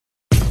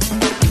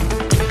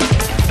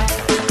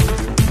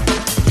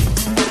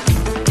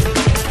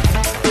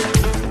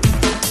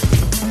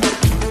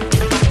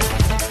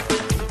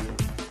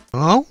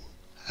Hello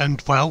and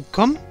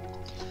welcome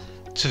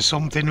to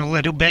something a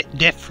little bit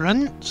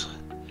different.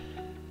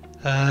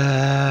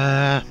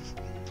 As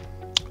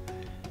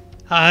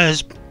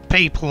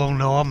people will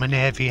know, I'm an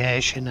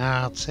aviation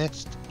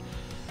artist,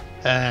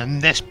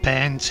 and this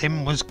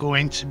painting was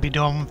going to be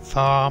done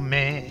for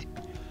my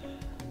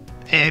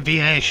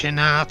aviation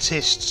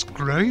artists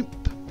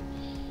group,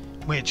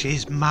 which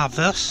is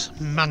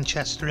MAVUS,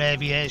 Manchester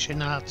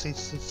Aviation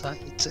Artists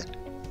Society.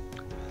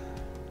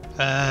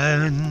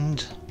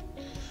 And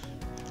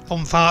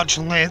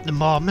unfortunately at the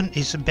moment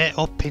it's a bit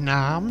up in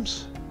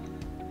arms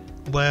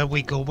where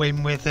we go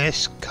in with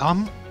this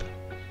comp.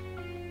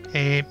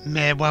 It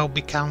may well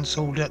be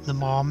cancelled at the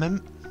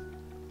moment.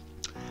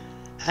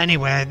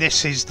 Anyway,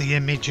 this is the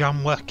image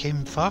I'm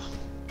working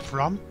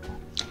from.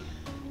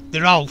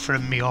 They're all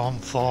from my own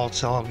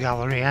photo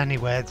gallery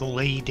anyway. The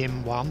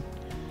leading one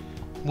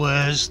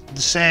was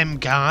the same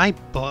guy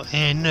but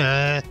in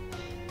a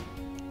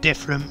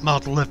different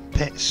model of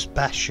Pit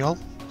Special.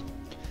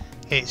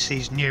 It's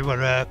his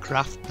newer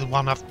aircraft. The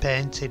one I've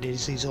painted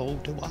is his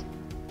older one.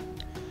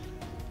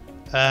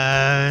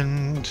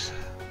 And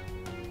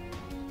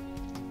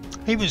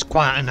it was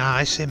quite a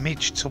nice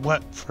image to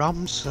work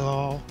from,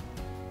 so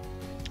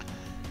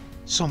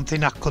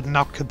something I could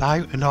knock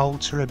about and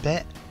alter a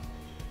bit.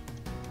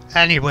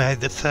 Anyway,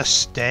 the first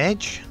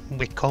stage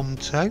we come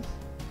to.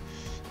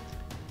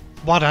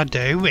 What I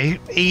do,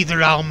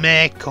 either I'll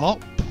make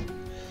up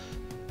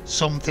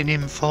something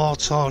in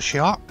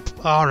Photoshop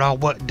or I'll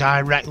work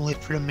directly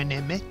from an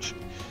image.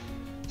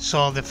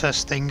 So the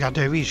first thing I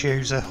do is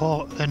use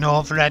an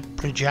overhead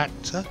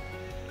projector,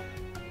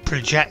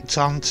 project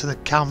onto the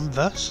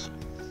canvas,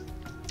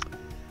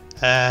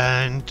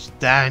 and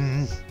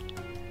then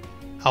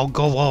I'll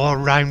go all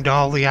around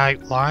all the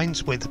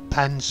outlines with a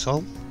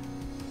pencil,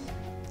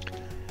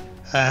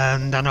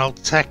 and then I'll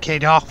take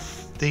it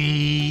off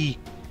the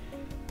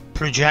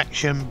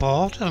projection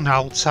board and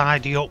I'll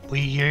tidy up with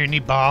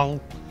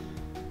Uniball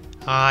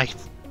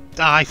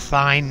I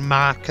fine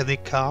marker they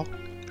call,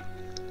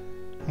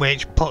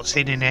 which puts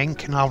it in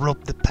ink, and I'll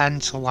rub the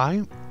pencil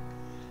out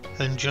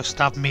and just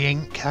have my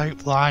ink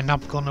outline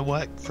I'm going to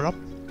work from.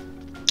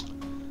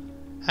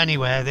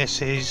 Anyway,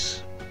 this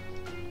is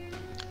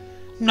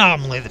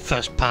normally the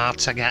first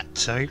part I get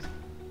to.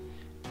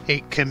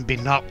 It can be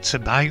knocked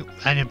about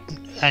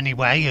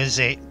anyway, as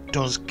it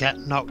does get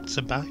knocked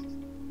about.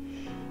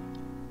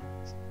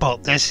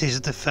 But this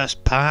is the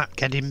first part,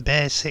 getting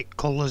basic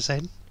colours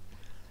in.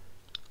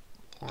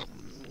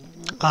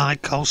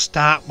 I'll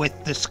start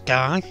with the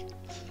sky.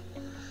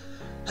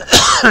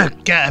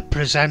 Get a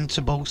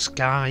presentable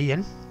sky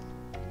in.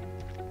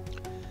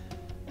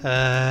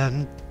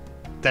 And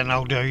then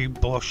I'll do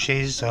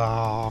bushes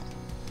or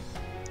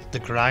the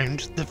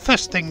ground. The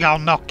first thing I'll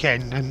knock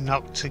in and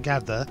knock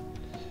together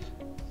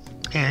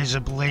is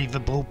a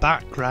believable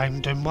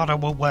background, and what I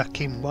was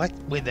working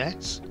with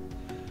this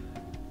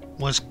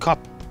was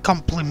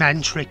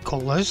complementary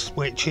colours,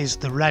 which is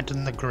the red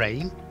and the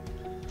green,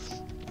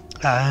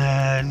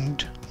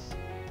 and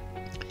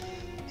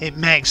it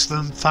makes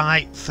them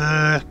fight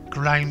for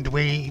ground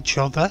with each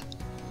other,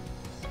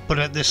 but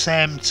at the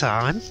same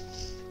time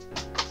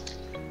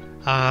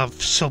I've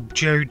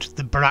subdued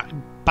the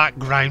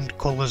background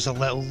colours a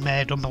little,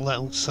 made them a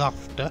little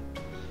softer,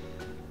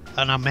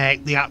 and I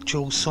make the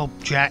actual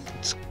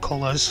subject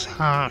colours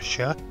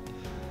harsher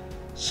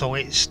so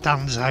it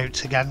stands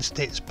out against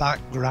its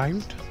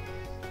background.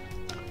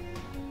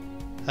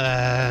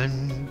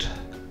 And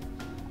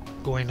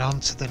going on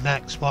to the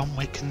next one,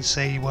 we can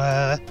see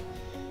where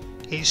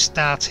it's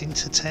starting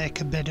to take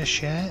a bit of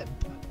shape.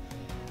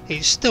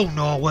 It's still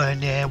nowhere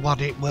near what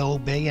it will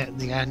be at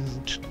the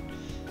end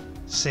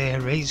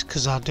series,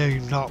 because I do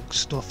knock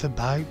stuff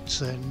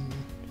about and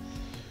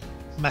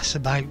mess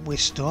about with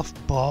stuff,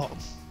 but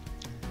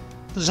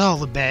there's all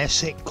the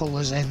basic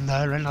colours in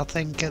there, and I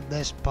think at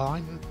this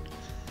point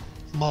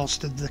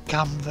most of the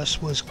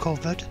canvas was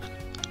covered.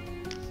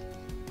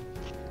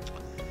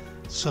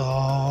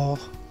 So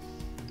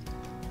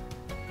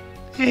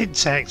it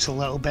takes a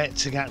little bit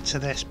to get to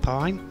this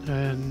point,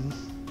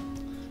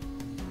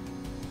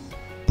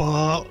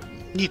 but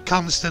you're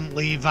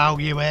constantly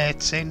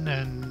evaluating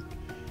and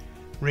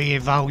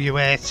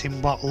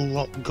re-evaluating what will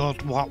look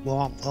good, what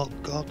won't look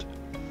good.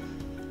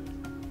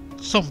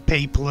 Some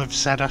people have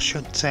said I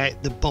should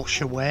take the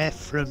bush away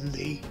from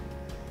the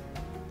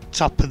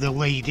top of the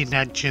leading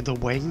edge of the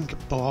wing,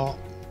 but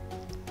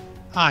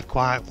I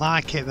quite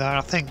like it there.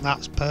 I think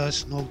that's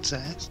personal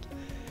taste,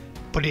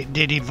 but it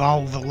did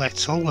evolve a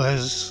little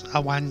as I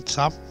went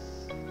on.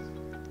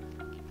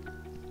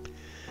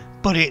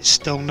 But it's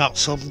still not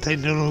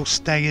something that'll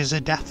stay as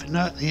a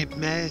definite. It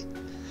may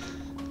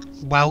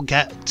well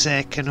get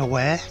taken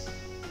away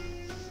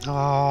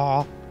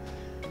or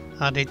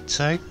added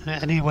to.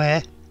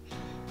 Anyway,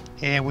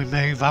 here we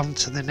move on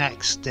to the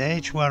next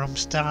stage where I'm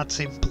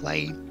starting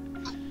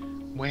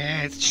playing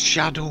with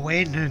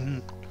shadowing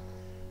and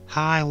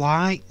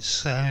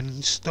highlights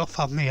and stuff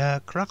on the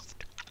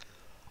aircraft.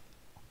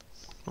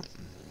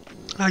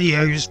 I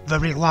used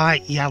very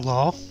light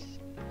yellow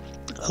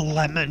a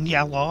lemon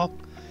yellow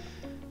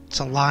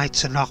to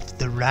lighten off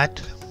the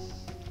red.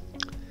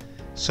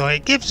 So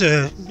it gives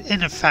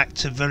in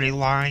effect a very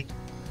light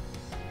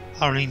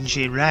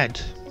orangey red,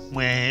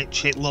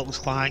 which it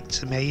looks like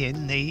to me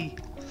in the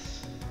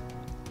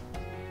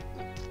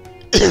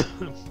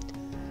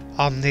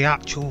on the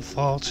actual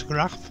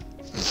photograph.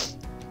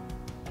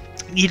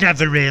 You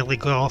never really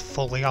go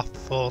fully off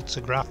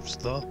photographs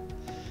though,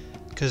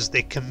 because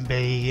they can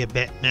be a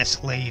bit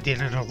misleading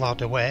in a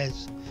lot of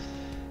ways,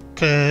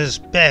 because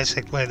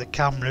basically the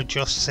camera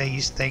just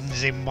sees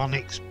things in one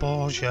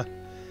exposure,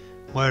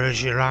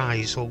 whereas your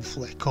eyes will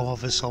flick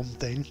over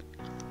something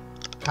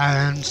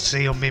and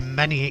see them in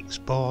many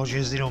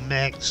exposures. It'll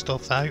make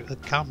stuff out the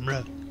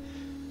camera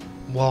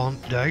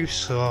won't do.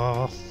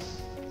 So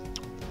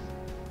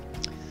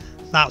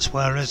that's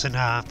where, as an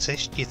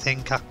artist, you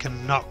think I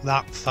can knock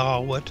that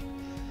forward,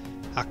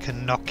 I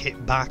can knock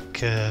it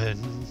back,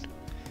 and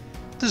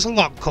there's a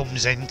lot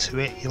comes into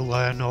it you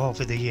learn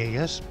over the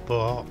years,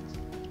 but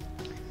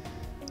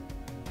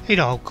it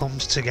all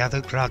comes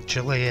together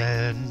gradually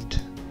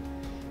and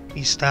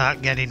you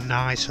start getting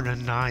nicer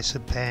and nicer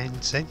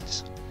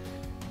paintings.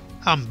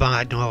 I'm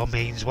by no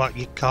means what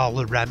you call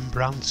a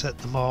Rembrandt at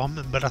the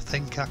moment, but I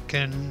think I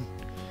can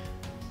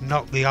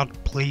knock the odd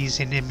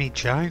pleasing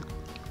image out.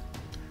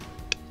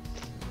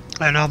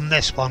 And on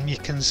this one you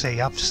can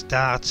see I've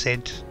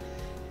started,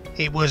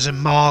 it was a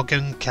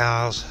Morgan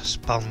Cars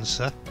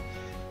sponsor,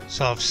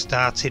 so I've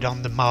started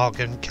on the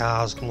Morgan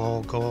Cars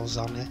logos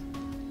on it,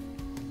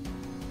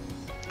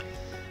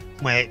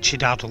 which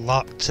it had a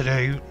lot to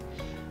do.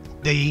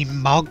 The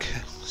MOG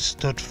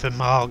stood for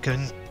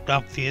Morgan,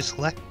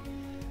 obviously.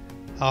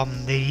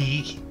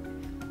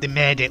 They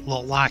made it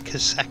look like a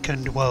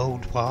Second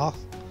World War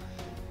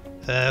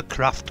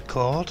aircraft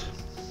code,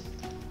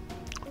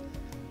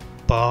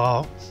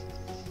 but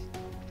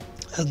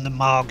and the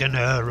Morgan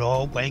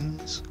Aero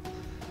wings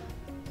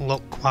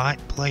look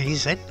quite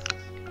pleasing.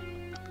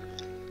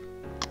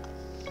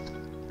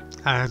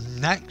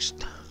 And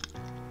next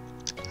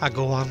I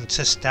go on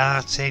to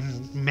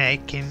starting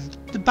making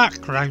the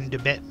background a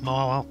bit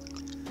more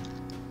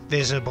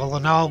visible,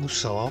 and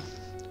also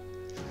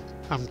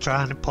I'm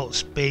trying to put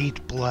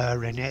speed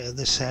blur in it at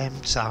the same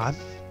time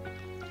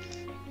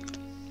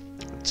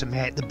to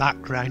make the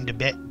background a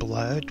bit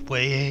blurred,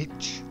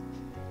 which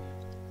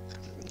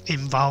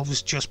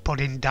involves just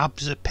putting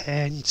dabs of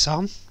paint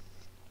on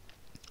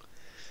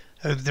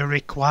of the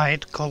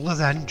required colour,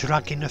 then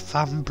dragging a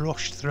fan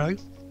brush through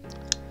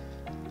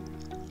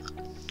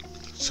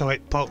so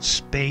it puts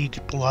speed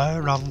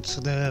blur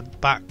onto the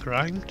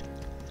background.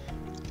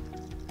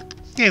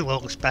 It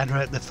looks better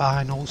at the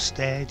final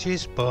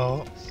stages,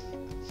 but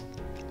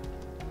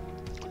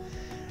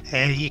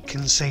here you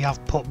can see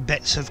I've put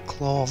bits of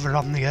clover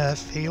on the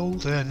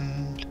airfield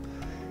and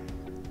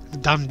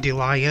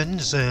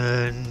dandelions,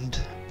 and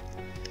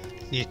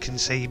you can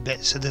see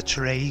bits of the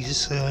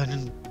trees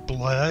and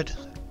blurred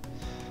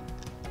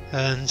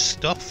and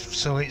stuff,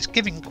 so it's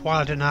giving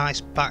quite a nice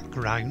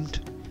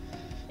background,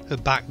 a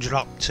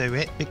backdrop to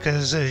it,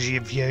 because as you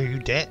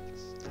viewed it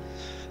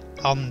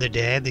on the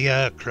day, the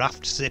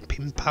aircraft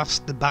zipping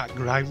past the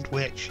background,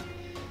 which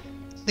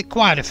they're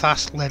quite a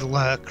fast little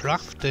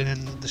aircraft,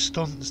 and the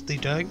stunts they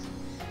do,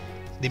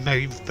 they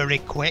move very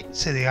quick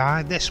to the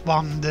eye. This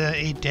one that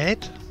he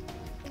did,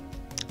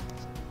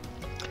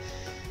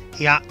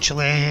 he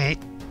actually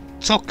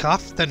took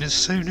off, then as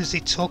soon as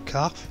he took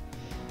off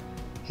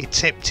he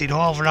tipped it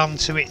over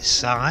onto its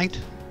side,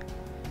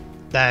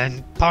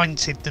 then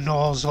pointed the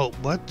nose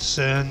upwards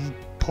and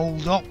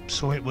pulled up,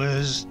 so it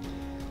was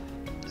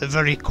a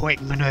very quick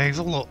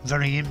manoeuvre, looked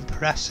very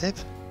impressive.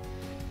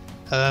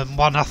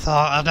 One I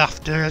thought I'd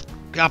have to,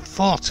 I've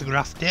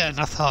photographed it and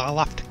I thought I'll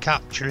have to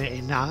capture it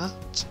in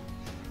art,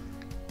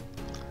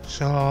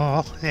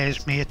 so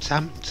here's my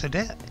attempt at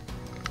it.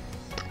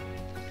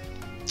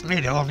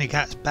 It only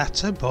gets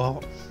better,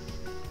 but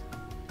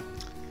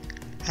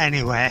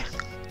anyway,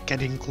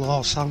 getting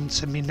close on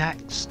to my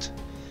next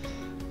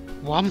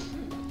one,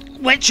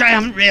 which I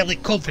haven't really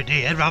covered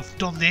here. I've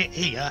done it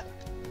here,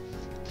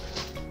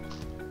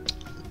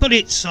 but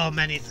it's so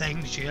many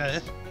things you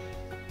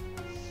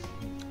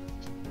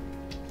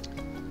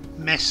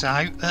miss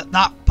out at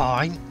that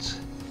point.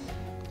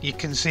 You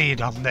can see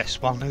it on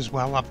this one as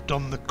well. I've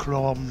done the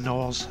chrome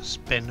nose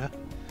spinner,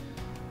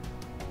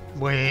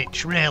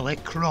 which really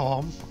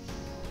chrome,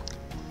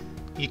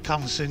 you're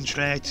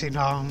concentrating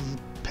on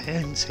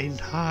painting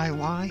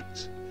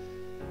highlights,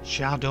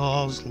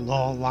 shadows,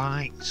 low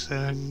lights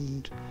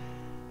and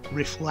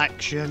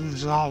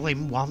reflections all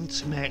in one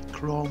to make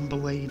chrome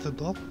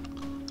believable.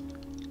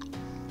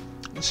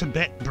 It's a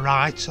bit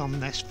bright on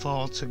this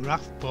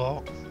photograph,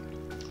 but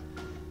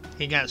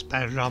it gets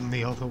better on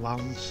the other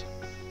ones.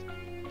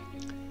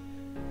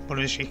 But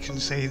as you can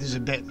see, there's a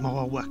bit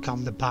more work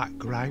on the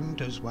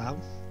background as well,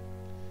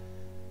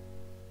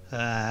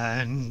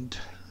 and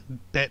a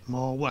bit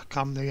more work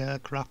on the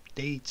aircraft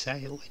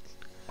detailing.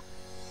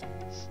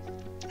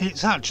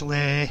 It's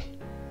actually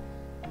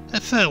a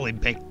fairly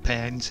big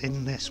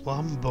painting, this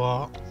one,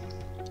 but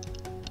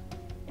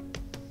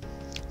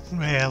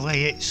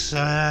really. It's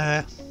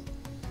a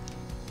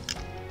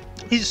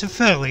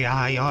fairly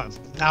high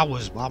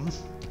hours one,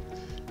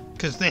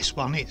 because this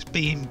one it's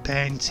being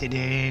painted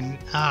in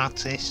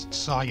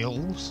artist's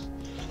oils.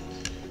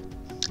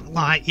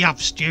 Like you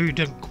have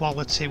student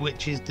quality,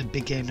 which is the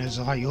beginner's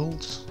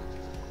oils,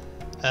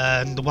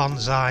 and the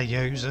ones I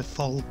use are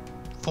full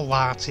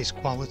artist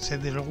quality.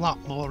 They're a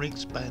lot more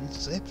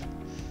expensive,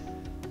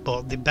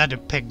 but they're better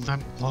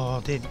pigment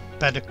loaded,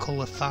 better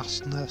colour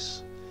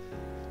fastness,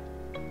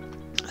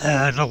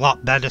 and a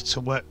lot better to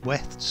work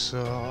with.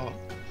 So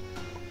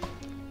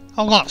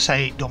I'll not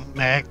say it don't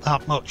make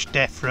that much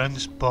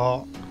difference,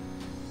 but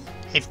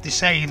if they're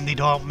saying they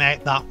don't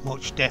make that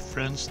much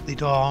difference, they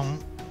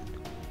don't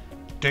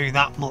do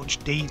that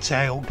much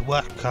detailed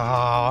work.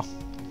 Or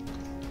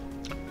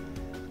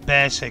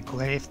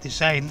basically, if they're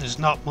saying there's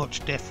not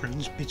much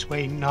difference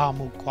between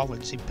normal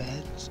quality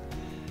paints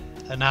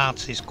and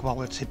artist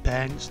quality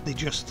paints, they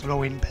just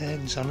throw in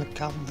paints on a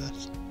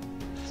canvas,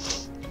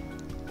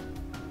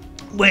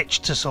 which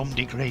to some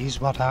degree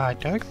is what I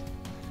do,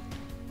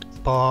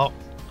 but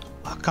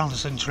I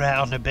concentrate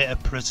on a bit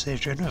of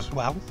precision as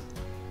well.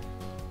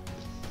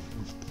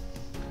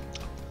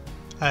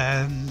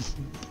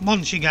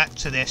 Once you get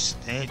to this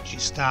stage, you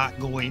start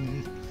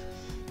going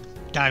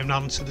down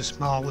onto the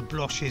smaller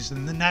brushes,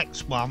 and the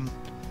next one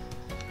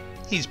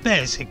is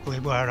basically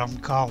where I'm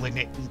calling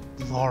it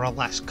more or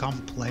less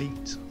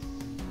complete.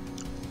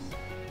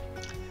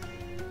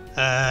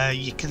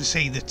 You can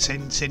see the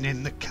tinting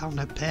in the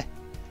canopy.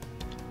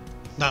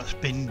 That's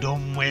been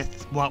done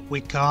with what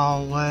we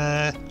call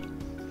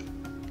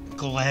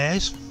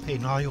glaze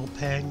in oil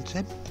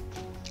painting.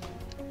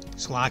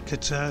 It's like a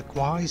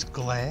turquoise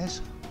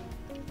glaze.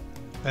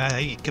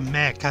 You can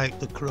make out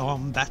the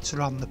chrome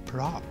better on the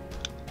prop.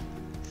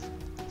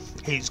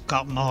 It's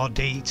got more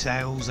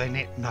details in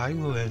it now,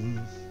 and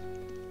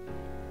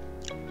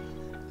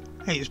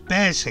it's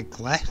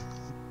basically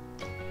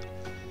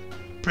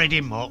pretty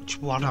much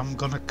what I'm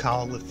gonna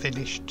call a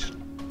finished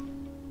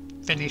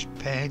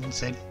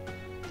painting.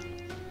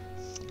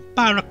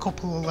 Bar a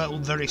couple of little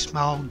very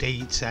small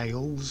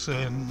details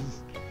and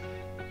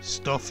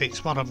stuff,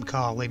 it's what I'm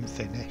calling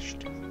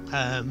finished.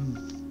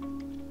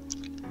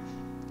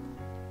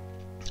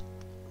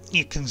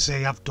 You can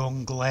see I've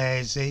done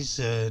glazes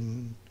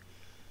and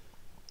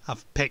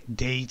I've picked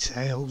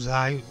details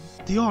out.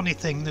 The only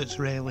thing that's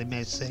really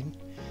missing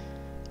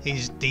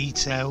is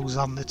details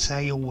on the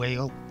tail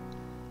wheel.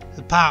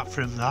 Apart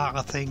from that,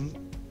 I think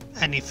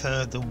any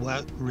further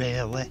work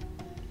really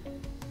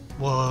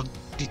would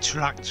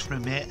detract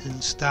from it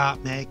and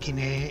start making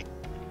it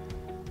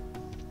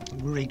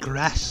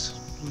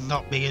regress and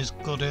not be as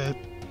good a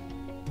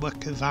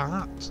work of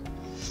art.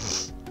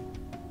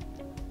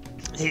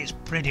 It's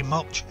pretty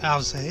much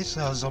as is,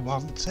 as I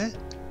want it,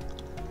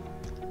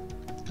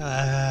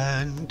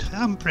 and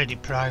I'm pretty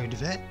proud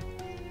of it.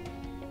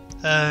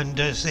 And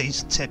as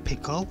is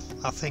typical,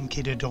 I think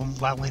it had done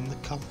well in the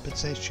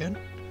competition,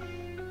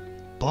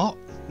 but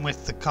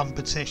with the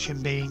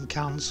competition being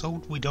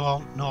cancelled, we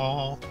don't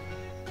know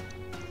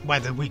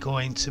whether we're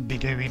going to be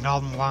doing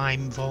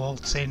online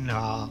voting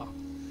or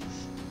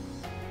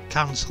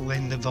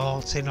cancelling the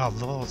voting or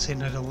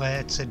voting at a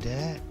later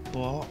date.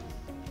 But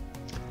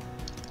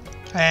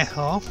hey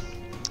ho,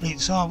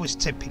 it's always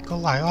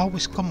typical. I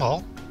always come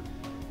up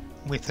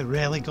with a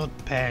really good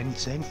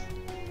painting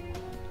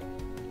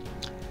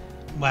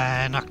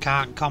when I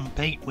can't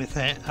compete with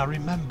it. I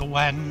remember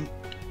when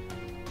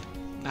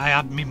I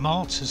had my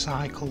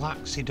motorcycle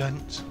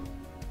accident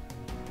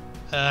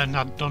and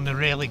I'd done a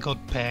really good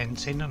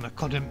painting and I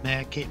couldn't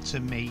make it to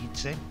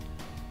meeting.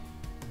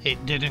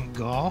 It didn't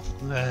go,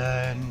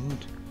 and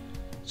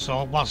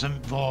so it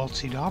wasn't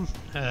voted on,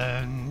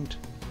 and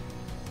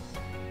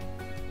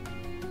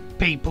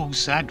people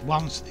said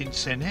once they'd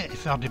seen it,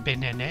 if I'd have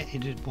been in it,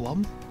 it had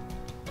won.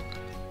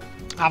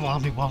 I've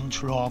only won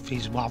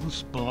trophies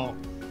once, but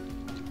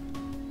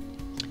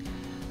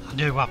I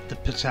do have the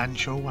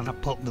potential when I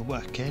put the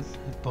work in.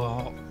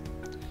 But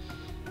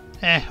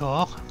hey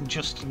ho,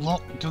 just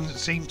luck doesn't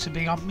seem to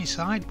be on my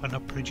side when I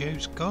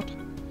produce good,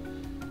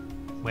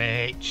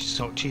 which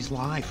such is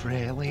life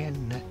really,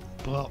 isn't it?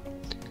 But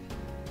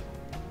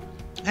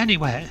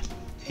anyway,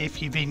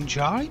 if you've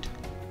enjoyed,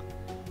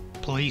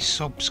 please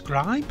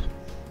subscribe.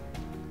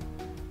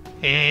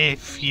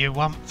 If you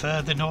want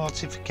further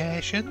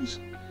notifications,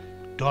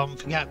 don't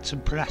forget to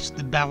press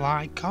the bell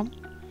icon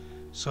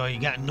so you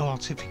get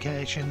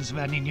notifications of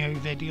any new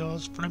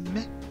videos from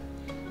me.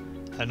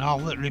 And all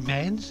that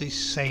remains is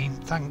saying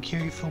thank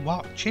you for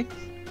watching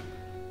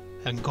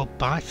and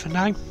goodbye for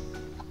now.